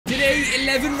Today,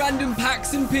 11 random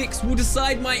packs and picks will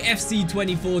decide my FC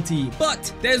 24 team.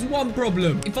 But there's one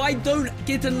problem. If I don't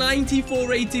get a 94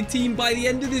 rated team by the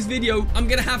end of this video, I'm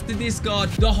going to have to discard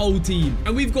the whole team.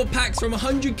 And we've got packs from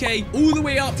 100k all the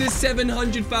way up to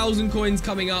 700,000 coins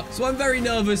coming up. So I'm very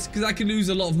nervous because I could lose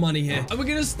a lot of money here. And we're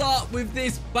going to start with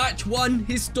this batch 1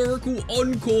 historical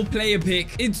encore player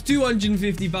pick. It's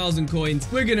 250,000 coins.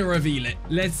 We're going to reveal it.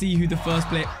 Let's see who the first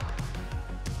player...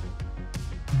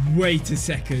 Wait a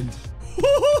second.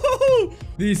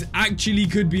 This actually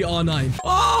could be R9.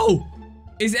 Oh!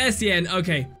 It's SEN.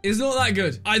 Okay. It's not that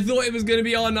good. I thought it was going to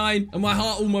be R9 and my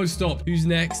heart almost stopped. Who's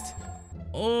next?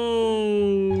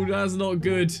 Oh, that's not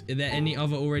good. Are there any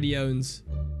other already owns?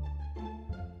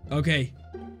 Okay.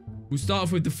 We'll start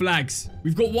off with the flags.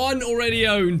 We've got one already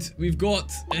owned. We've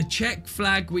got a Czech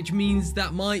flag, which means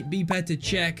that might be better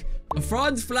Czech. A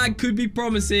France flag could be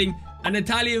promising. An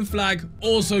Italian flag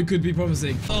also could be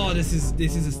promising. Oh, this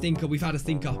is a stinker. We've had a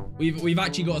stinker. We've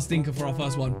actually got a stinker for our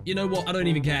first one. You know what? I don't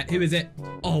even care. Who is it?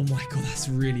 Oh my god, that's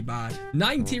really bad.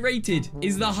 90 rated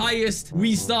is the highest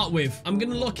we start with. I'm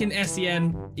gonna lock in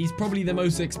SEN. He's probably the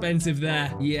most expensive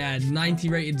there. Yeah, 90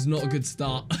 rated is not a good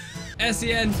start.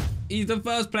 SEN, he's the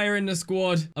first player in the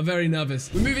squad. I'm very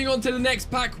nervous. We're moving on to the next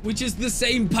pack, which is the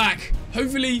same pack.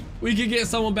 Hopefully, we can get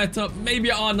someone better. Maybe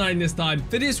at R9 this time.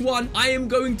 For this one, I am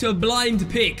going to blind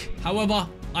pick. However,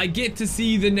 I get to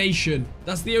see the nation.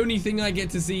 That's the only thing I get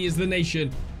to see is the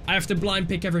nation. I have to blind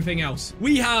pick everything else.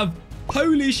 We have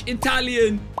Polish,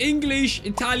 Italian, English,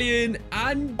 Italian,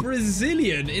 and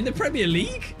Brazilian in the Premier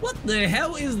League? What the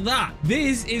hell is that?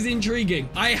 This is intriguing.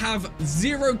 I have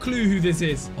zero clue who this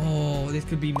is. Oh, this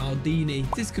could be Maldini.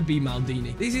 This could be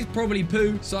Maldini. This is probably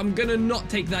poo, so I'm gonna not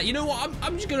take that. You know what?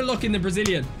 I'm just gonna lock in the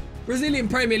Brazilian. Brazilian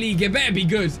Premier League. It better be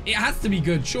good. It has to be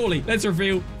good, surely. Let's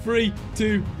reveal. 3,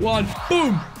 2, 1.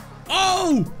 Boom!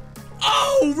 Oh!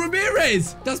 Oh,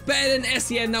 Ramirez! That's better than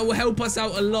SEN. That will help us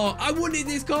out a lot. I wanted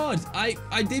this card.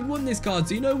 I did want this card.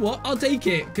 So you know what? I'll take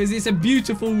it because it's a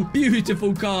beautiful,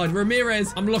 beautiful card.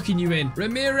 Ramirez, I'm locking you in.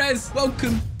 Ramirez,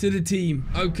 welcome to the team.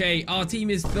 Okay, our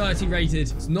team is 30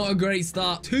 rated. It's not a great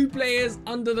start. 2 players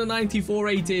under the 94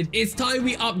 rated. It's time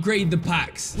we upgrade the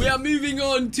packs. We are moving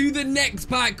on to the next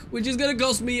pack, which is going to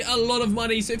cost me a lot of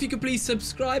money. So if you could please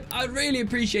subscribe, I'd really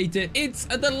appreciate it. It's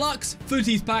a deluxe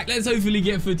footies pack. Let's hopefully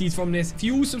get footies from this. If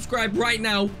you all subscribe right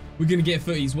now, we're gonna get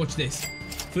footies. Watch this.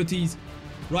 Footies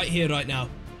right here, right now.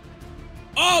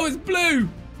 Oh, it's blue.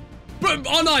 Bro,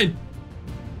 R9.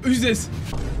 Who's this?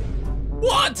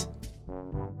 What?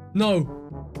 No.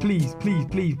 Please, please,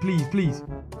 please, please, please.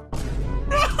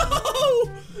 No!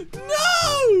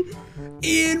 No!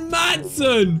 Ian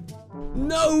Madsen.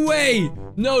 No way.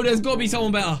 No, there's got to be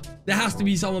someone better. There has to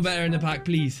be someone better in the pack,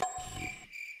 please.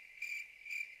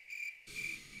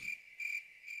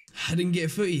 I didn't get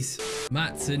footies.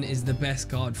 Madsen is the best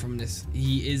card from this.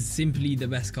 He is simply the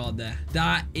best card there.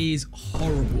 That is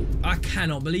horrible. I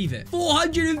cannot believe it.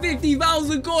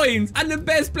 450,000 coins. And the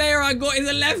best player I got is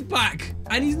a left back.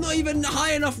 And he's not even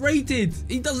high enough rated.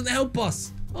 He doesn't help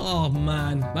us. Oh,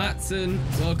 man. Madsen,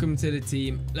 welcome to the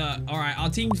team. Look, all right, our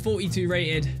team's 42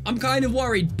 rated. I'm kind of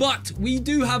worried, but we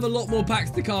do have a lot more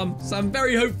packs to come. So I'm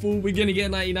very hopeful we're going to get a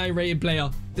 99 rated player.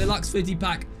 Deluxe 50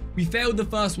 pack. We failed the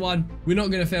first one. We're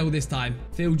not going to fail this time.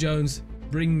 Phil Jones,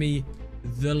 bring me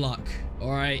the luck.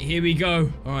 All right, here we go.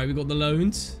 All right, we got the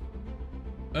loans.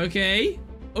 Okay.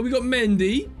 Oh, we got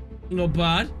Mendy. Not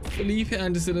bad. Felipe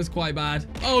Anderson is quite bad.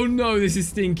 Oh, no, this is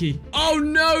stinky. Oh,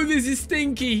 no, this is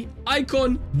stinky.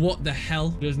 Icon. What the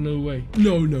hell? There's no way.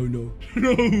 No, no, no.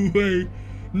 No way.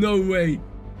 No way.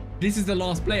 This is the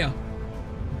last player.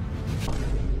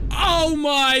 Oh,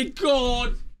 my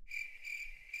God.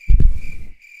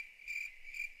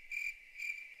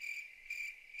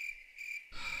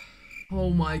 Oh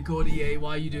my god, EA,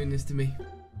 why are you doing this to me?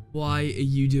 Why are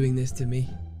you doing this to me?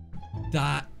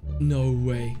 No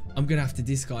way. I'm gonna have to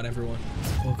discard everyone.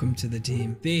 Welcome to the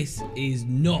team. This is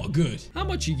not good. How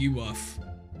much are you worth?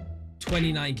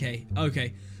 29k.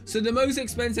 Okay, so the most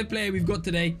expensive player we've got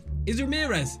today is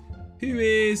Ramirez, who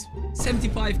is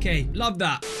 75k. Love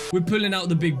that. We're pulling out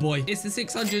the big boy. It's the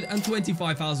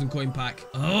 625,000 coin pack.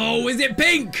 Oh, is it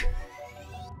pink?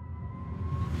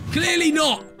 Clearly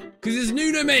not. Because it's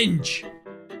Nuno Mendes.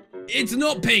 It's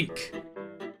not pink.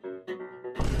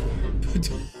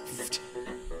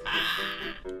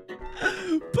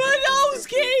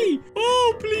 Podolski!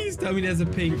 Oh, please tell me there's a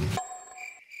pink.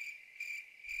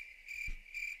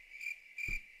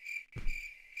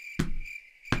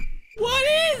 What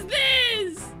is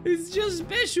this? It's just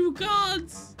special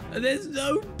cards. And there's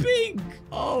no pink.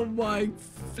 Oh my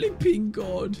flipping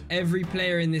god. Every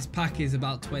player in this pack is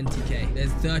about 20k.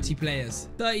 There's 30 players.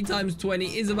 30 times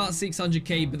 20 is about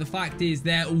 600k, but the fact is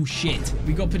they're all shit.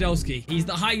 We got Podolski. He's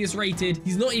the highest rated.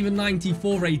 He's not even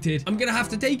 94 rated. I'm gonna have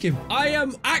to take him. I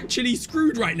am actually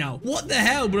screwed right now. What the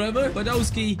hell, brother?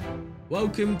 Podolski,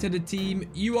 welcome to the team.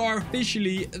 You are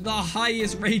officially the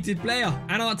highest rated player.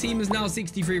 And our team is now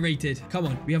 63 rated. Come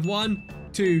on. We have 1,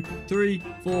 2, 3,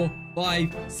 4,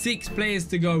 5, 6 players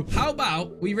to go. How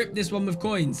about we rip this one with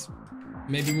coins?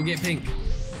 Maybe we'll get pink.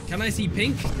 Can I see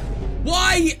pink?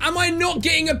 Why am I not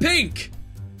getting a pink?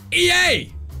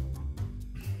 EA!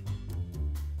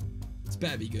 It's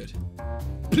better be good.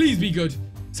 Please be good.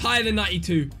 It's higher than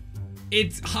 92.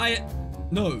 It's higher.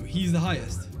 No, he's the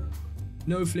highest.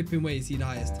 No flipping way is he the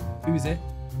highest. Who is it?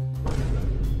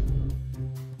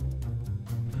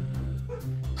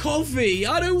 Coffee.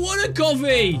 I don't want a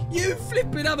coffee. You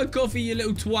flipping have a coffee, you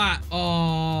little twat.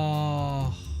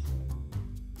 Oh.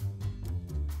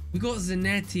 We got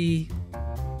Zanetti.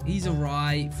 He's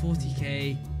alright.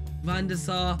 40k. Van der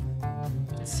Sar.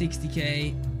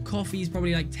 60k. Coffee's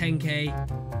probably like 10k.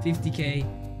 50k.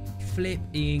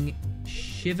 Flipping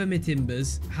shiver me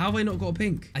timbers. How have I not got a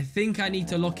pink? I think I need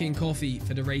to lock in Coffee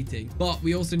for the rating, but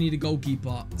we also need a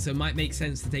goalkeeper, so it might make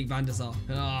sense to take Van der Sar.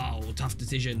 Oh, tough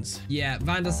decisions. Yeah,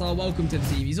 Van der Sar, welcome to the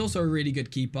team. He's also a really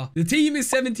good keeper. The team is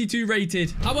 72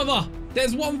 rated. However,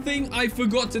 there's one thing I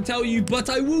forgot to tell you, but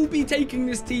I will be taking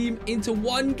this team into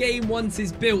one game once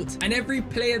it's built, and every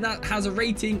player that has a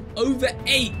rating over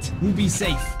 8 will be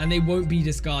safe, and they won't be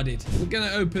discarded. We're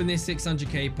gonna open this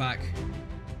 600k pack.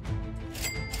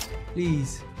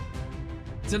 Please.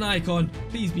 It's an icon.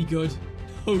 Please be good.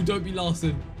 Oh, don't be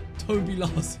Larson. Don't be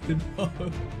Larson. No.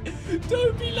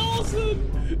 Don't be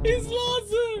Larson. It's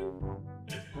Larson.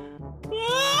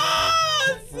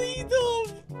 Ah,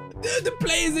 Seedorf. The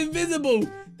player's invisible.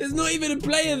 There's not even a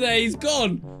player there. He's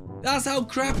gone. That's how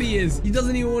crap he is. He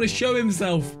doesn't even want to show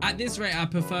himself. At this rate, I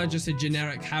prefer just a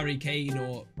generic Harry Kane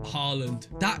or Haaland.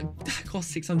 That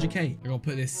costs 600k. I gotta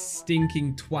put this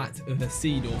stinking twat of a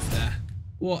Seedorf there.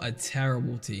 What a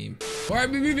terrible team. All right,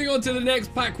 we're moving on to the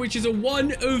next pack, which is a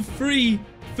 1 of 3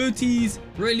 Footies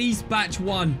Release Batch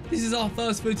 1. This is our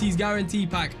first Footies Guarantee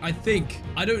pack, I think.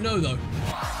 I don't know, though.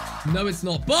 No, it's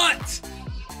not. But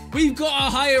we've got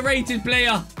a higher rated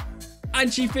player,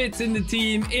 and she fits in the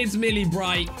team. It's Millie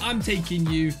Bright. I'm taking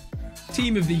you.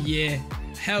 Team of the year.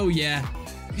 Hell yeah.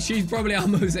 She's probably our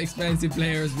most expensive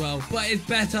player as well, but it's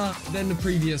better than the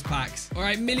previous packs. All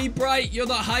right, Millie Bright, you're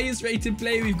the highest rated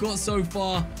player we've got so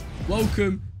far.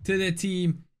 Welcome to the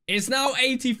team. It's now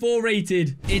 84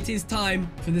 rated. It is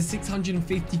time for the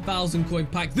 650,000 coin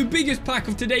pack, the biggest pack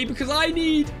of today, because I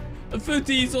need a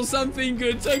Footies or something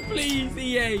good. So please,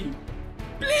 EA,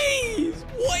 please.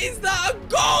 What is that? A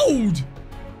gold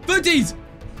Footies,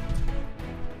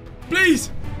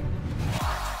 please.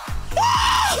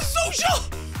 Ah, Solskjaer.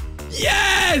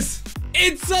 Yes!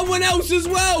 It's someone else as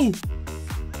well!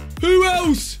 Who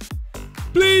else?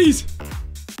 Please!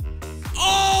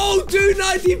 Oh,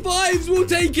 295s! We'll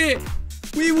take it!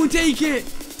 We will take it!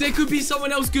 There could be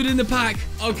someone else good in the pack.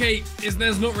 Okay,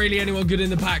 there's not really anyone good in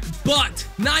the pack, but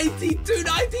 92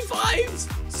 95s!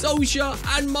 Solskjaer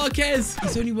and Marquez.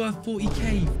 He's only worth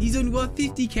 40k. He's only worth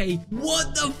 50k.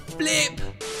 What the flip?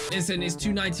 Listen, it's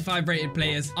 295 rated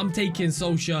players. I'm taking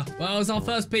Solskjaer. Well, it was our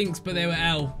first pinks, but they were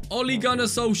L. Ole Gunnar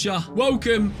Solskjaer.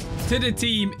 Welcome to the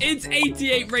team. It's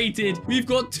 88 rated. We've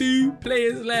got 2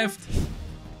 players left.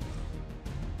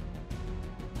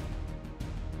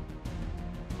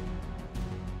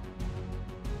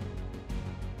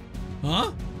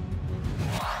 Huh?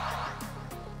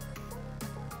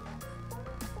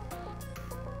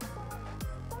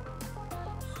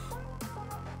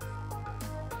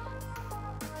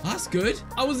 That's good.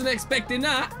 I wasn't expecting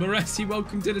that. Baresi,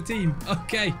 welcome to the team.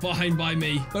 Okay, fine by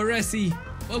me. Baresi,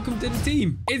 welcome to the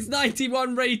team. It's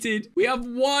 91 rated. We have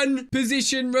 1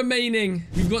 position remaining.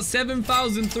 We've got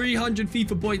 7,300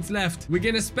 FIFA points left. We're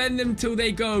going to spend them till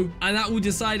they go, and that will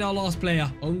decide our last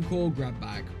player. Encore grab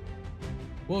bag.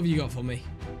 What have you got for me?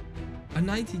 A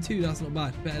 92, that's not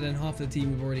bad. Better than half the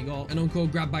team we've already got. An Encore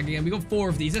grab bag again. We got 4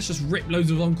 of these. Let's just rip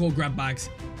loads of Encore grab bags.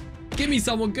 Give me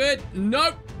someone good.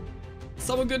 Nope.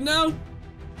 Someone good now?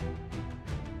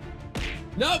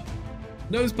 Nope.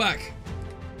 Nose back.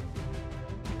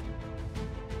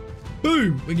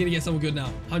 Boom. We're going to get someone good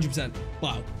now. 100%.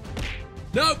 Wow.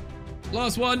 Nope.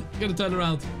 Last one. Going to turn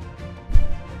around.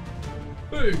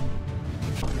 Boom.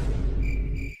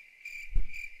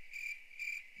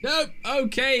 Nope.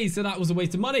 Okay, so that was a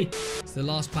waste of money. It's the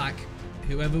last pack.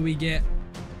 Whoever we get,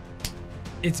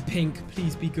 it's pink.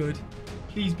 Please be good.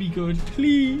 Please be good.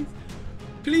 Please.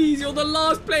 Please, you're the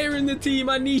last player in the team.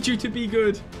 I need you to be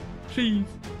good. Please,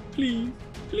 please,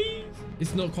 please.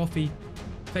 It's not coffee.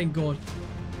 Thank God.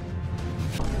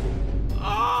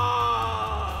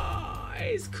 Ah,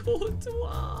 it's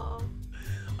Courtois.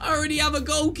 I already have a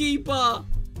goalkeeper.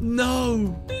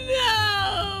 No.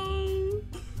 No.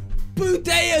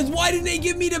 Puteas, why didn't they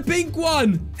give me the pink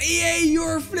one? EA,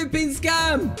 you're a flipping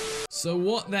scam. So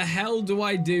what the hell do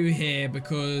I do here?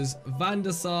 Because Van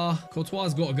der Sar, Courtois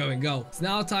got to go and go. It's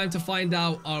now time to find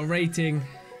out our rating.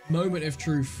 Moment of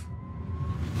truth.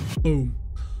 Boom.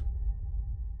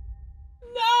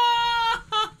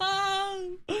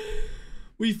 No!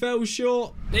 We fell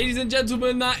short. Ladies and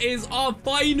gentlemen, that is our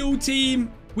final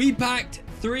team. We packed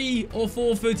 3 or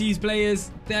 4 footies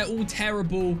players. They're all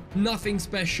terrible. Nothing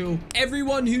special.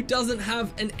 Everyone who doesn't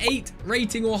have an 8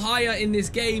 rating or higher in this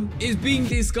game is being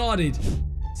discarded.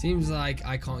 Seems like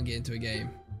I can't get into a game.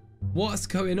 What's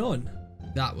going on?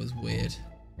 That was weird.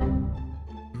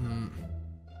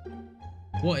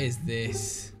 What is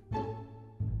this? Oh,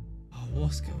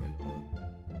 what's going on?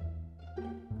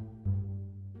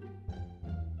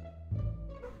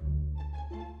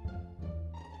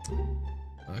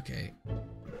 Okay.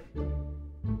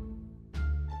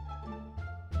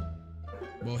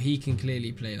 Well, he can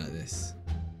clearly play like this.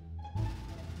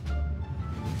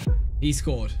 He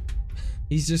scored.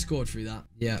 He's just scored through that.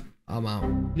 Yeah, I'm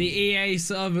out. The EA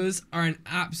servers are an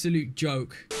absolute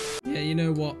joke. Yeah, you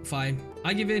know what? Fine.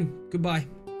 I give in. Goodbye.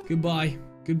 Goodbye.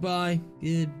 Goodbye.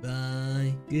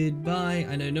 Goodbye. Goodbye.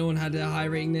 I know no one had a higher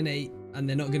rating than 8, and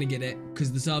they're not going to get it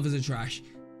because the servers are trash.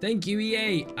 Thank you,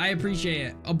 EA. I appreciate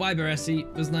it. Oh, bye, Baresi.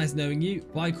 Was nice knowing you.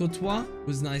 Bye, Courtois.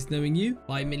 Was nice knowing you.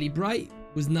 Bye, Millie Bright.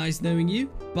 Was nice knowing you.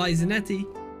 Bye, Zanetti.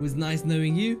 Was nice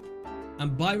knowing you.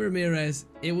 And bye, Ramirez.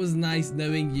 It was nice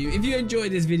knowing you. If you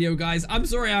enjoyed this video, guys, I'm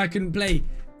sorry I couldn't play.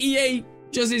 EA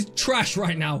just is trash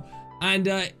right now.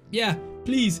 And yeah,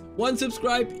 please, 1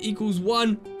 subscribe equals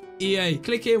 1 EA.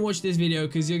 Click here and watch this video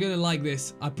because you're going to like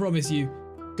this. I promise you.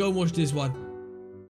 Go and watch this one.